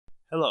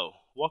Hello,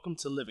 welcome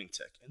to Living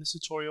Tech. In this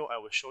tutorial,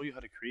 I will show you how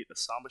to create a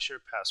Samba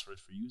share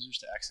password for users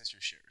to access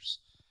your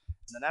shares.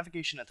 In the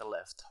navigation at the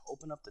left,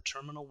 open up the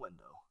terminal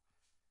window.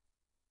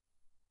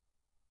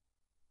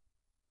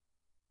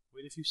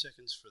 Wait a few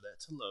seconds for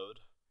that to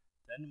load.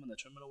 Then when the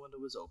terminal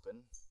window is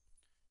open,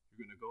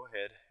 you're going to go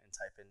ahead and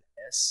type in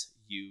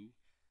SU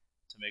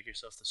to make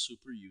yourself the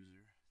super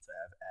user to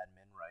have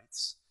admin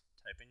rights.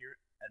 Type in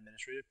your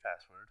administrative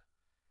password.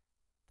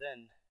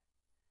 Then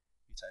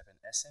you type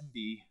in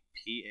SMBPASSWD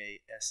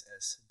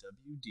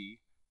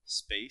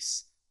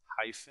space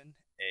hyphen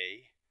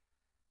A.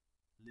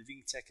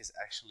 Living Tech is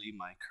actually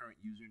my current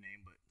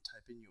username, but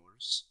type in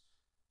yours.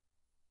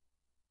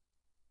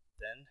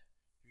 Then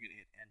you're going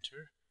to hit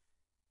enter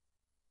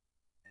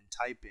and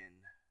type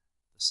in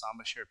the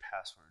Samba share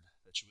password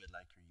that you would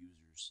like your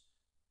users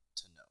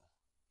to know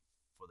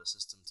for the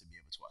system to be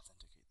able to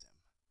authenticate them.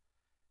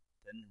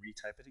 Then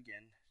retype it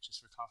again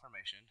just for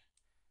confirmation,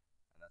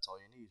 and that's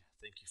all you need.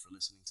 Thank you for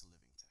listening to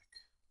Living